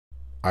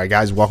Alright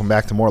guys, welcome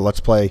back to more Let's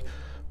Play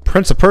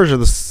Prince of Persia,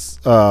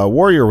 the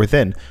Warrior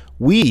Within.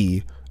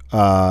 We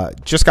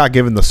just got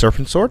given the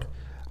Serpent Sword.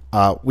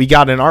 We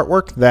got an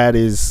artwork that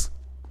is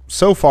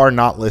so far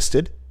not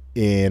listed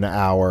in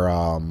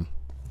our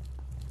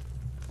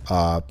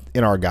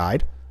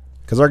guide.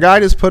 Because our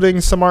guide is putting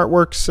some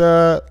artworks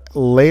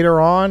later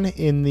on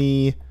in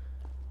the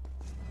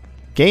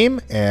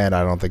game, and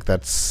I don't think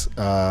that's...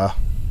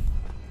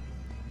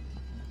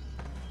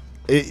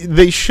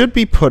 they should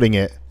be putting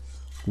it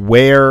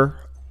where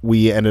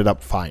we ended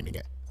up finding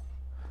it.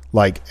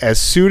 Like, as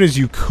soon as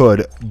you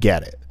could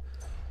get it.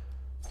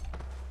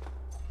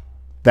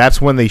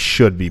 That's when they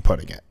should be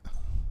putting it.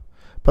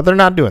 But they're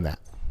not doing that.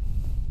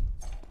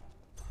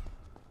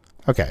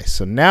 Okay,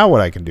 so now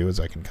what I can do is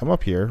I can come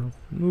up here,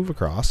 move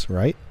across,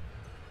 right?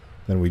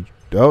 Then we...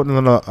 Oh,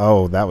 no.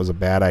 Oh, that was a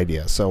bad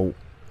idea. So,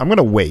 I'm going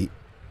to wait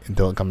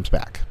until it comes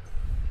back.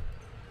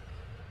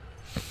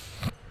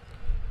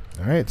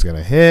 Alright, it's going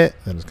to hit,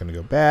 then it's going to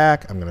go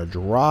back. I'm going to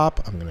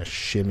drop. I'm going to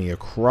shimmy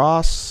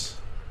across.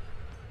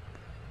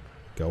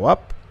 Go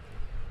up.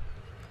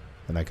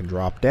 Then I can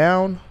drop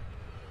down.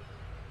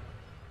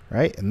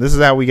 Right? And this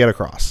is how we get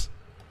across.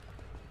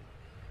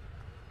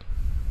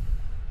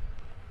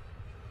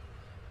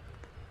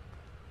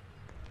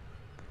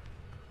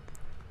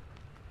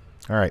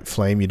 Alright,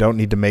 Flame, you don't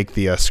need to make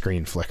the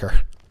screen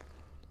flicker.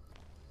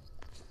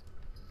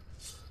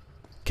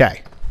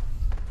 Okay.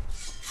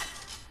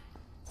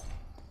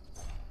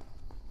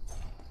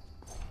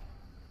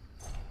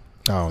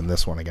 Oh, and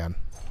this one again.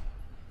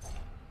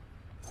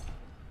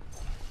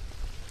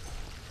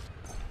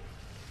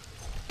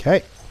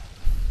 Okay.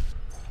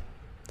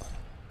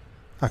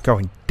 Not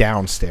going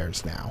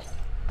downstairs now.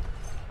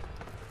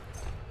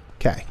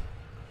 Okay.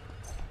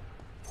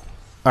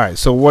 Alright,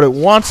 so what it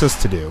wants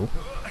us to do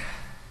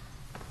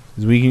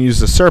is we can use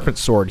the Serpent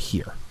Sword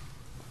here.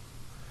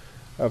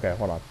 Okay,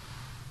 hold on.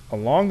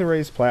 Along the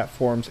raised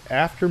platforms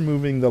after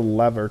moving the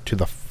lever to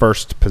the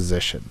first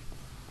position.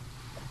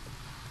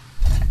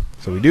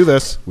 So we do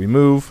this, we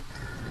move.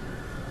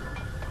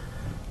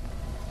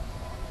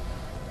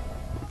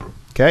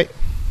 Okay.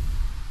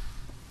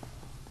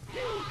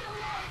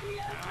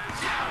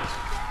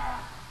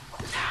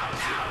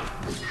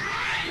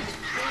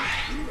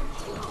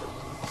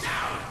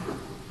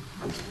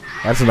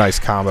 That's a nice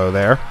combo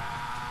there.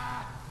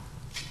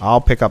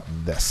 I'll pick up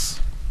this.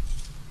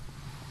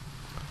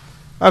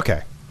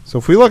 Okay. So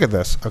if we look at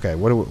this, okay,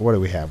 what do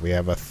we have? We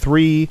have a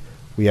 3,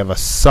 we have a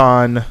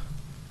sun,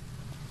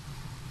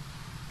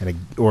 and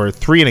or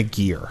 3 and a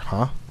gear,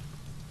 huh?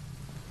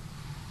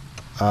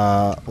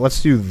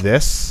 Let's do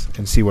this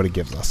and see what it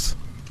gives us.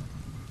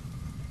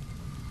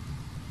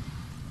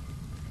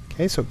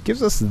 Okay, so it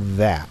gives us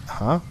that,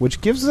 huh? Which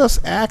gives us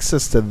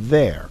access to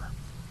there.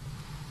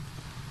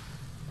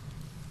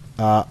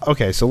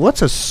 Okay, so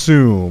let's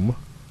assume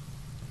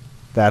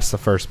that's the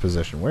first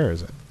position. Where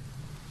is it?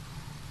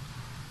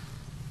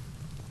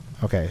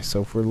 Okay,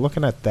 so if we're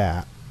looking at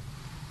that,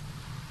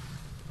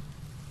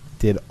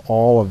 did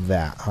all of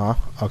that, huh?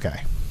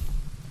 Okay.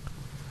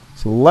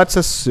 So let's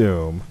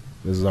assume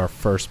this is our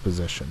first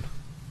position.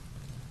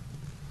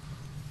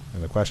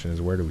 And the question is,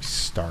 where do we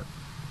start?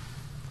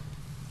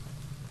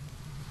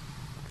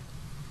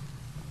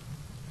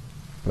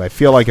 But I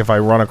feel like if I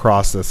run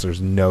across this, there's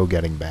no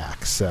getting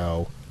back,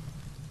 so...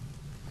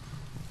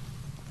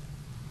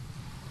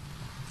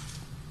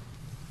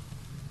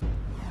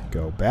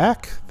 Go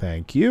back.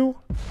 Thank you.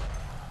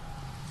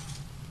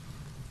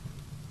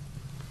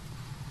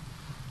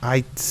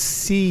 I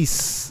see...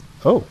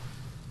 Oh.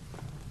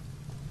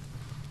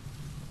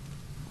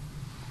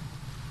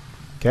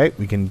 Okay,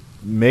 we can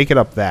make it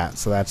up that,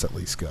 so that's at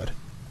least good.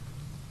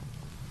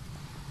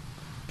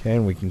 Okay,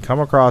 and we can come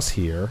across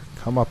here,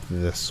 come up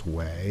this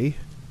way.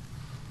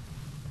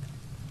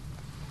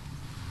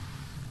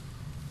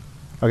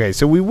 Okay,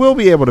 so we will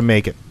be able to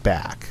make it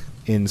back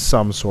in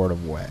some sort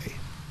of way.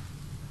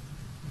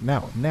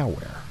 Now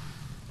where?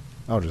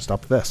 Oh, just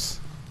up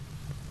this.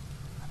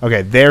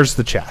 Okay, there's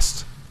the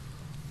chest.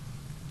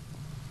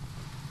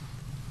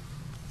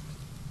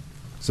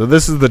 So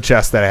this is the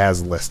chest that it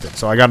has listed.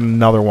 So I got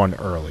another one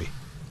early.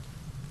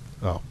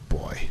 Oh,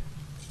 boy.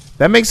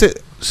 That makes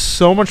it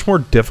so much more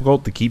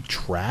difficult to keep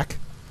track.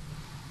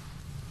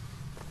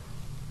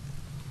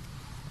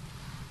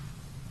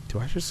 Do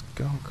I just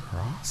go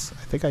across?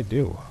 I think I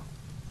do.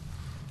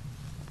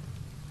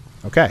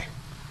 Okay.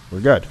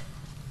 We're good.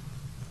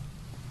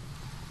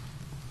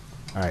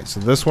 Alright, so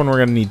this one we're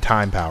going to need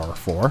time power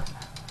for.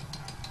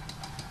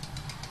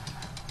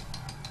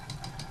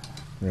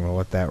 We're going to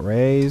let that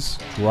raise.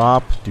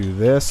 Drop. Do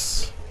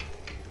this.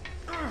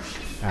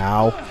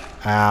 Ow.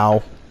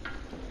 Ow.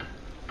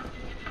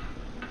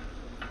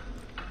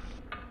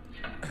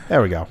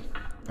 There we go.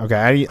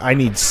 Okay, I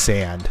need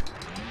sand.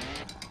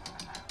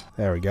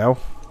 There we go.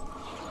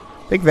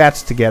 I think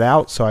that's to get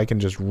out, so I can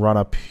just run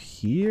up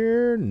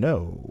here.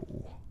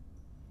 No.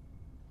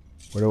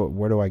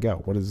 Where do I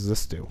go? What does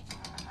this do?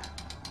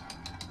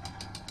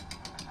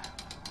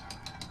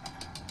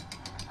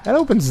 That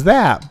opens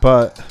that,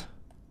 but...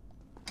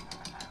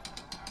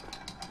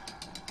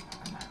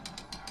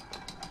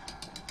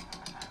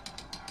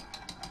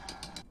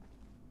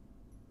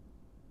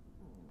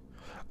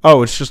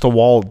 Oh, it's just a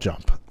wall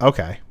jump.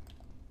 Okay.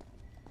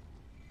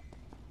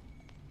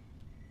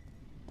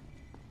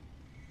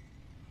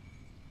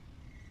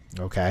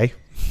 Okay.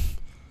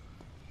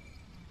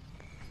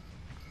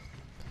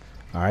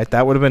 Alright,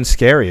 that would have been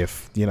scary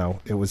if, you know,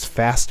 it was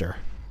faster.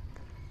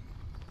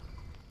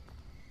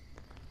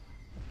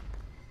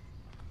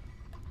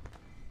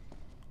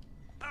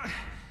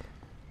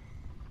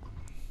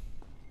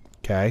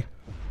 Okay.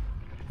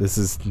 This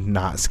is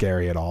not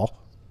scary at all.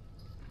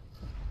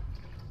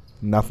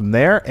 Nothing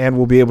there, and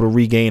we'll be able to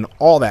regain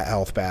all that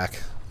health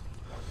back.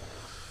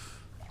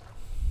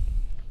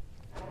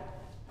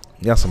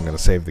 Yes, I'm going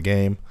to save the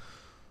game.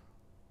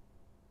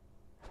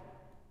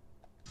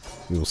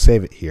 We will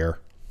save it here.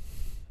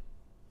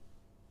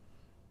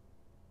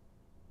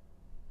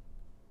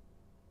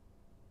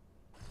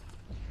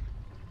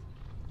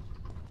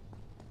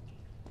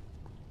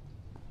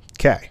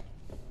 Okay.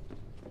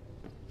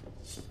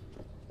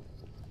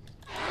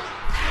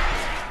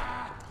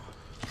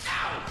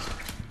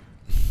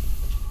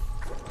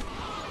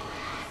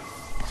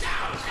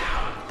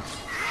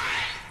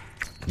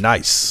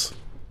 Nice.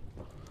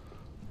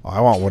 Oh,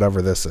 I want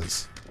whatever this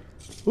is.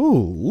 Ooh,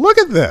 look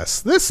at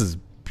this. This is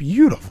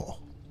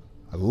beautiful.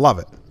 I love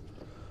it.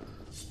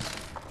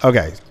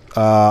 Okay.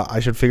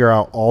 I should figure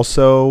out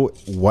also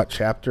what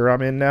chapter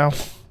I'm in now.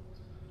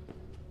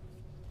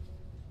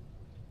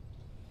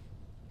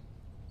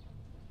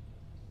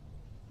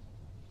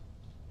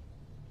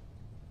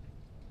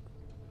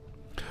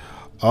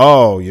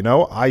 Oh, you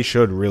know, I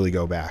should really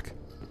go back.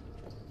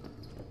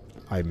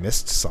 I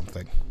missed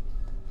something.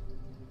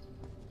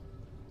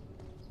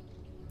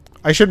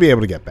 I should be able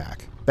to get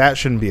back. That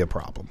shouldn't be a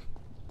problem.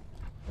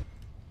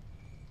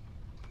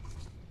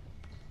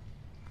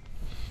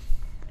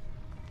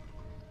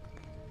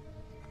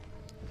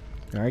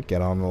 Alright,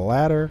 get on the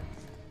ladder.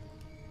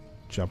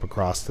 Jump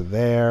across to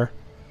there.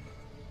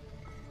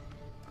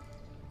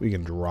 We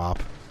can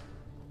drop.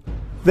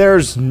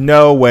 There's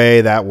no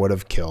way that would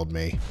have killed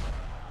me.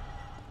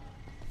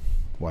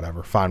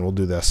 Whatever. Fine, we'll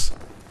do this.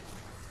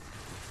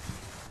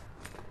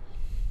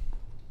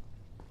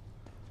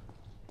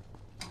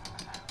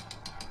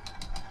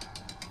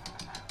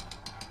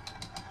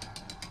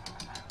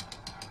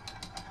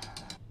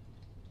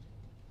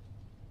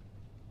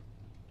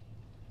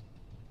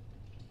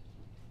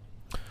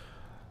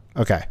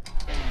 Okay.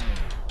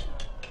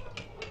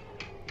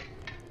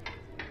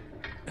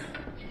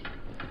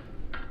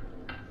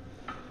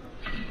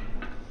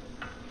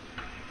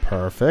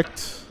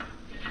 Perfect.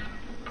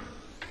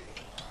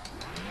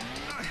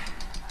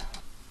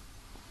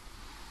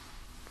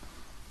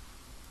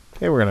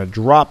 Okay, we're going to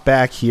drop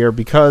back here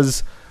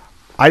because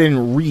I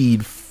didn't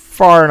read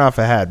far enough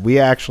ahead. We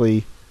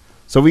actually...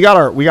 So we got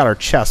our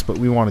chest, but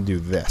we want to do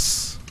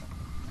this.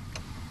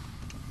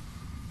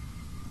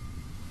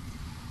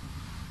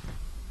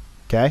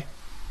 Okay.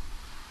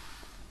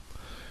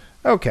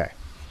 Okay.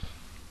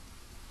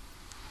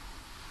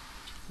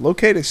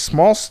 Locate a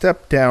small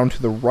step down to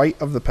the right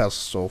of the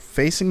pedestal,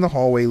 facing the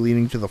hallway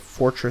leading to the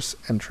fortress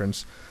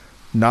entrance,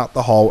 not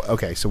the hall.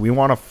 Okay, so we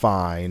want to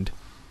find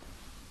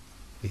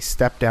a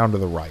step down to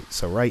the right.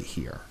 So right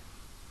here.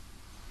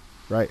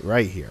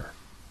 Right here.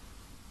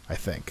 I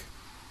think.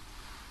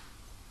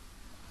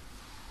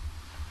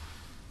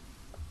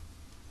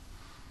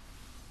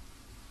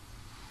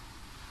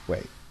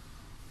 Wait.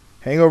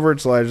 Hang over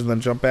its ledge and then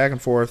jump back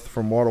and forth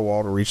from wall to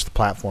wall to reach the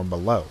platform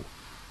below.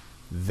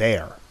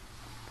 There.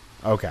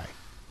 Okay.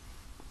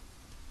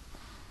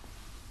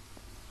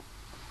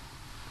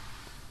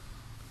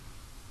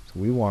 So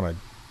we want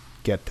to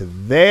get to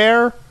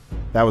there.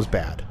 That was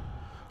bad.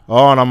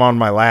 Oh, and I'm on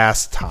my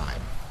last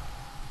time.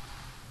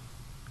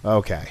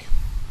 Okay.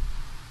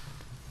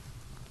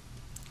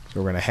 So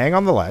we're going to hang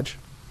on the ledge.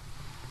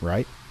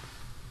 Right?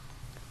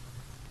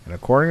 And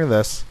according to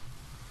this,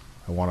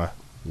 I want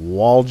to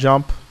wall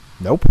jump.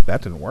 Nope,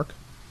 that didn't work.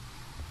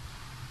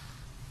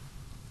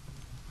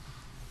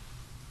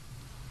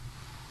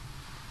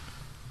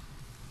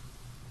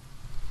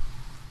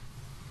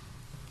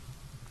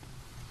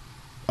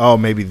 Oh,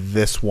 maybe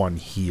this one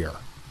here.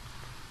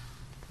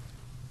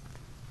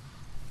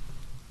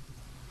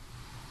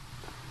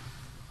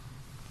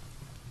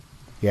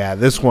 Yeah,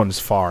 this one's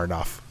far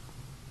enough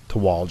to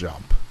wall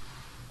jump.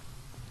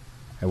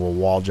 And we'll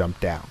wall jump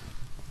down.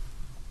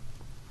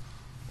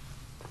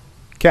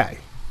 Okay.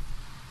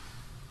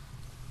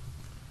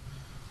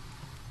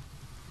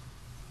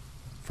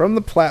 From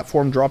the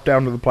platform, drop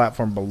down to the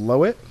platform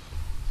below it.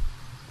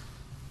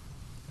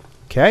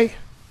 Okay.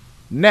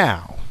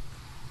 Now,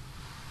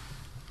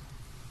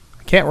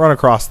 I can't run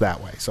across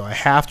that way, so I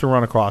have to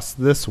run across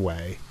this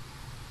way.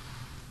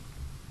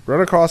 Run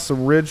across the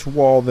ridge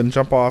wall, then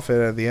jump off it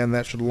at the end.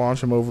 That should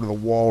launch him over to the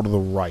wall to the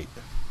right.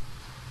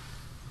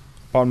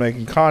 Upon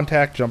making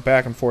contact, jump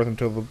back and forth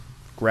until it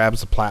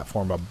grabs the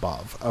platform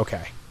above.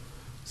 Okay.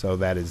 So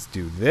that is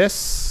do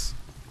this,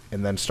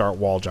 and then start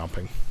wall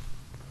jumping.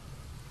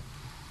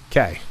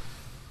 Okay.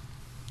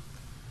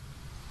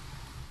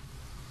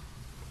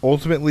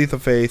 Ultimate Leap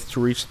of Faith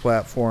to reach the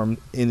platform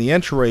in the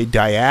entryway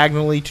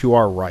diagonally to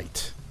our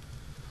right.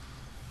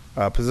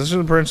 Position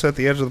the prince at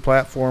the edge of the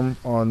platform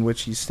on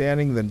which he's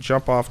standing, then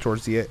jump off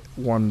towards the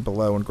one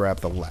below and grab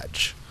the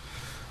ledge.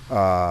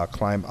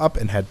 Climb up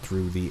and head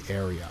through the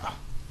area.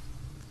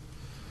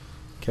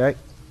 Okay.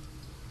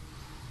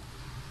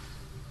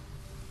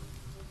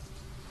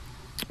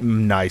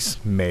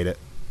 Nice. Made it.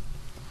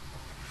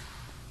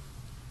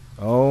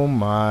 Oh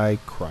my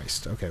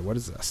Christ. Okay, what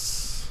is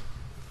this?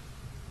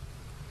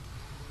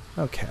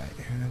 Okay.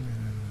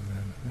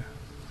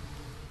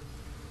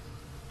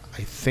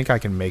 I think I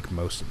can make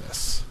most of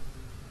this.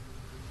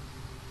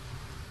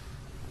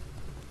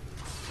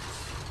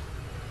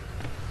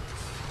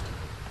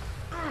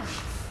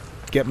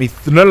 Get me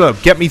no,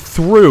 get me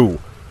through.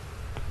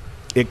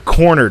 It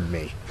cornered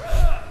me.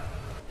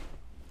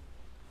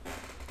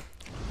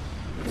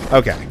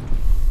 Okay.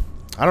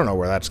 I don't know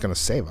where that's going to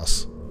save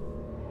us.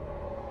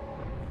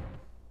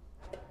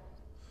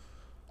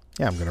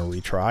 Yeah, I'm going to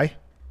retry.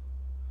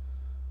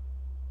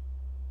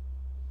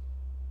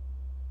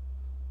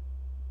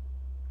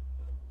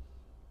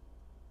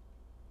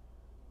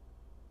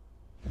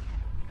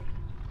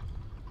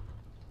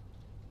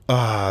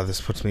 This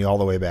puts me all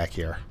the way back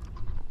here.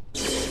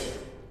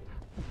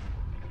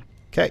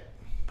 Okay.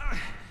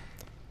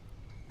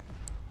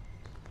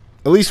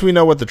 At least we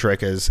know what the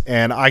trick is,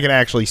 and I can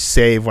actually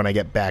save when I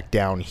get back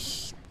down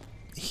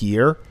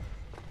here,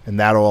 and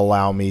that'll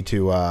allow me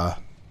to,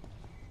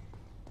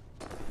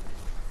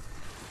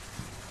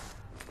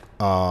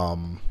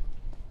 I'm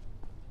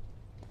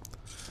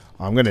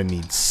gonna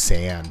need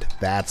sand.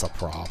 That's a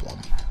problem.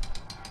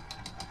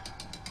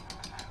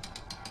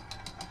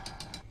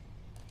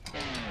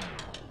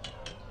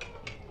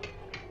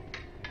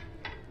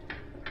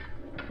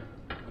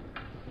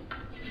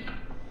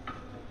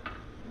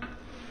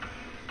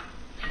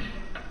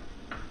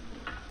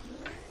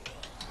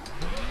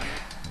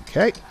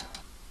 Okay.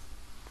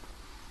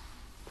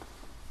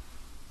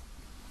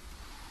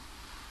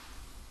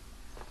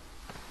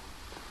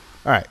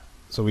 Alright,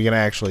 so we can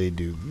actually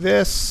do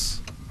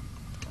this.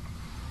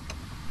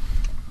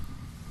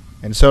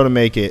 And so to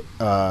make it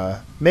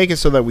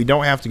so that we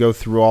don't have to go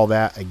through all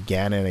that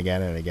again and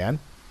again and again,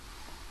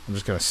 I'm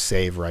just going to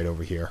save right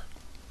over here.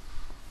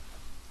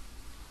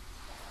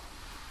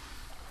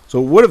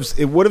 So it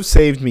would have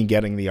saved me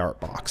getting the art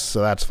box, so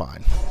that's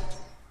fine.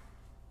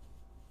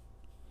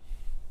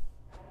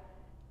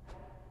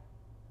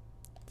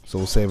 So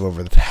we'll save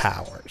over the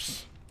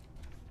towers.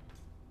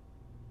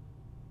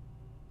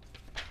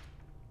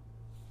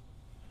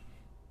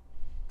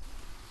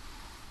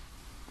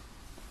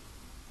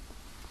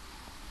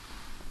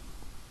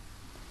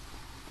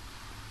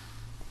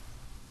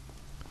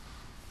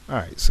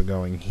 Alright, so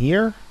going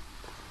here.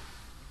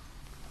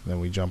 Then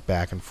we jump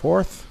back and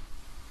forth.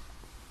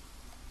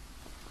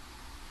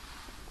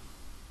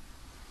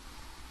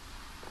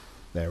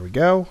 There we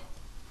go.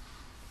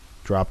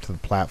 Drop to the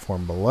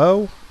platform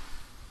below.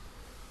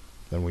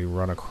 Then we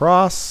run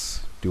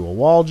across, do a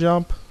wall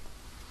jump.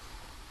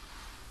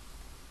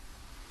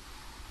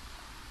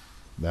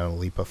 Then a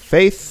leap of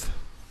faith.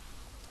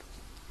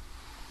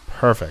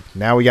 Perfect.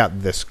 Now we got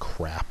this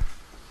crap.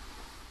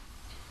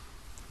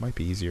 Might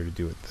be easier to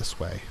do it this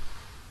way.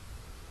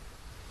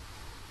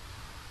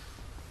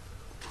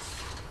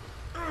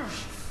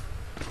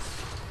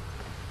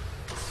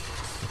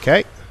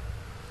 Okay.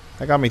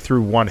 That got me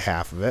through one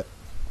half of it.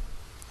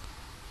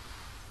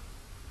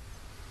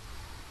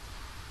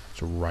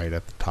 It's right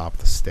at the top of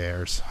the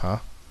stairs, huh?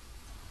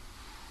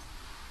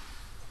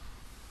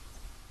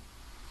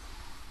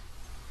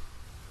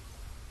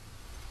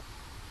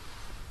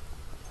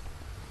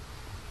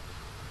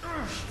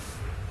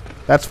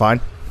 That's fine.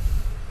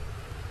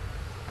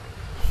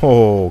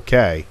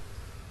 Okay.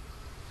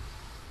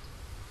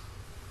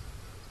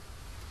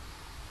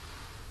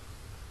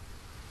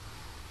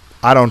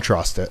 I don't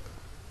trust it.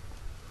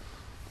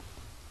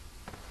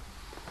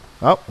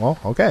 Oh, well,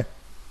 okay.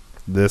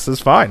 This is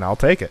fine. I'll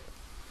take it.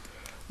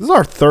 This is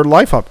our third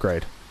life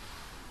upgrade.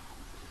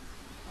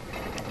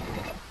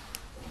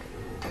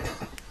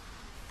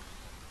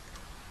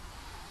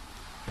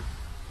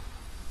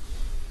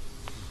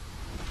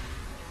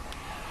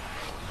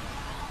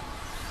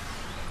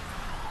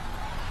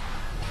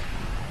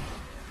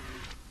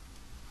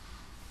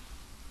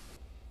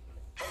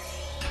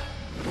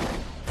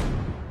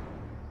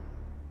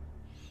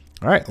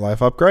 Alright,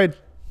 life upgrade.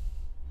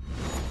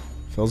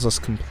 Fills us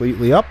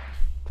completely up.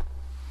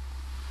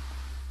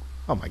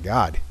 Oh my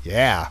god,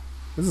 yeah.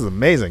 This is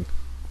amazing.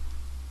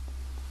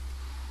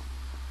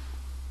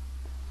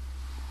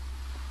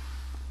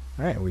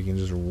 Alright, we can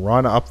just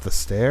run up the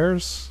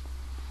stairs.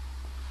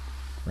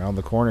 Around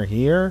the corner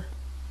here.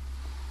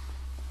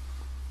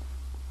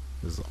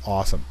 This is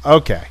awesome.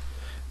 Okay,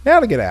 now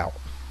to get out.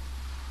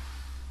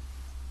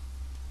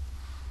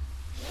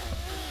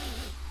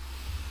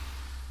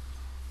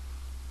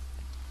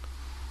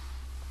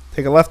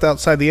 Take a left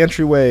outside the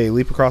entryway,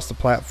 leap across the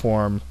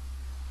platform,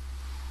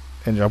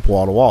 and jump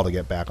wall to wall to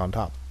get back on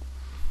top.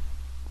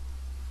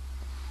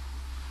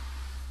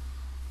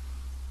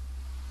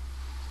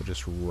 So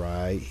just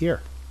right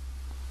here.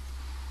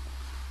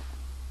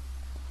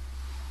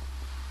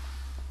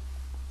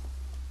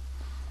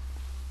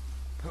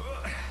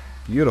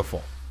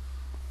 Beautiful.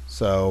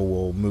 So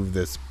we'll move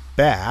this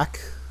back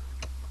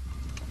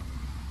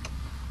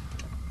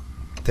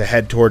to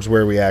head towards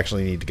where we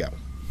actually need to go.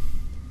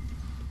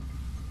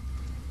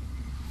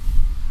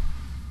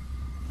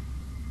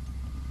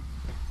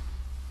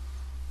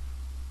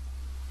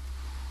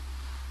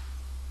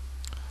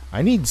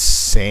 I need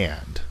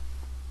sand.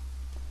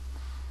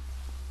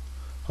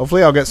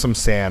 Hopefully I'll get some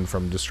sand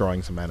from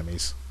destroying some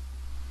enemies.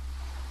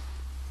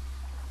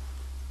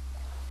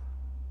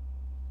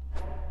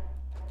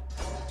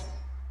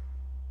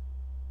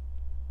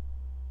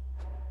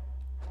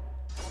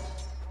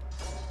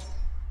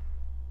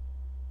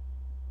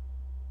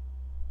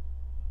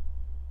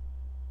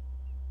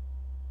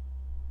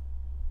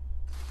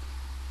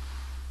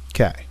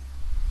 Okay.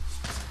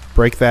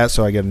 Break that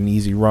so I get an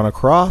easy run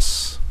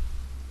across.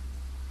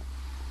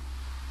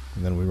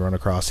 And then we run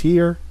across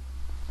here.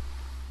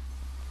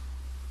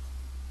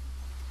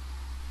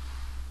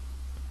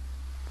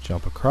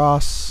 Jump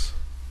across.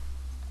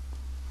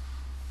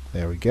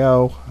 There we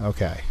go.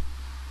 Okay.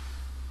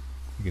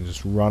 We can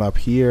just run up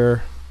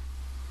here.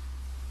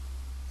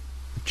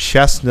 The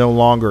chest no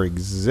longer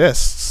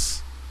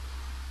exists,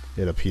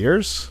 it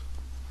appears.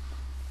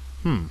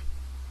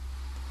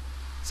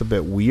 It's a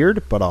bit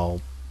weird, but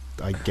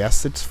I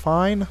guess it's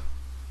fine.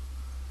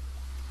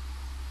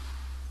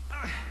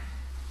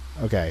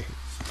 Okay.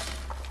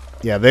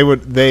 Yeah,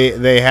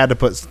 they had to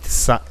put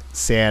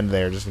sand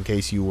there just in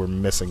case you were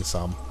missing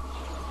some.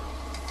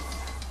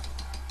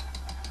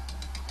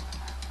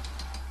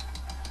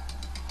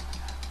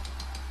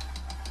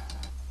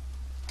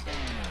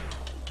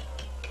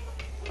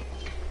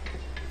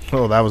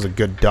 Oh, that was a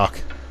good duck.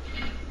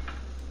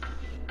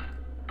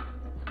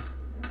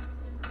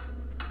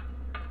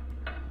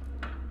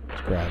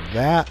 Let's grab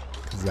that,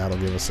 because that'll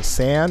give us a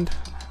sand.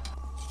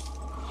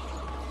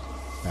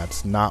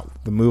 That's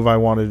not the move I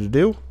wanted to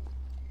do.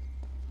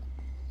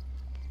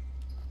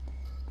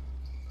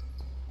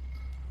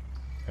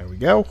 There we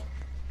go.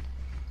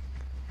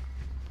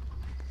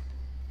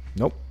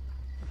 Nope.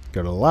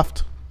 Go to the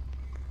left.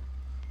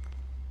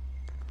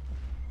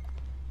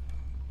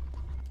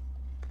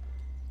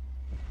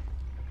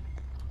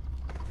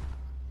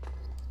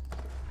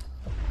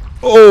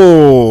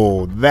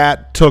 Oh,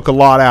 that took a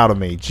lot out of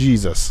me.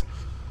 Jesus.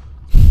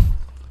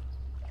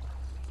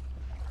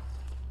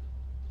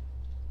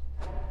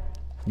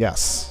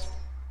 Yes.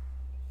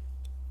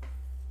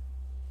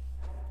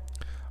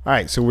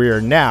 Alright, so we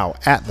are now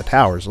at the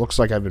towers. Looks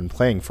like I've been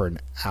playing for an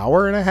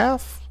hour and a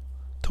half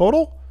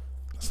total.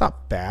 That's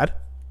not bad.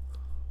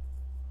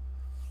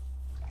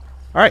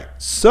 Alright,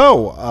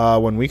 so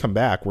when we come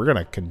back, we're going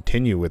to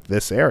continue with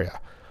this area.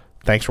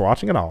 Thanks for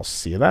watching, and I'll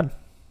see you then.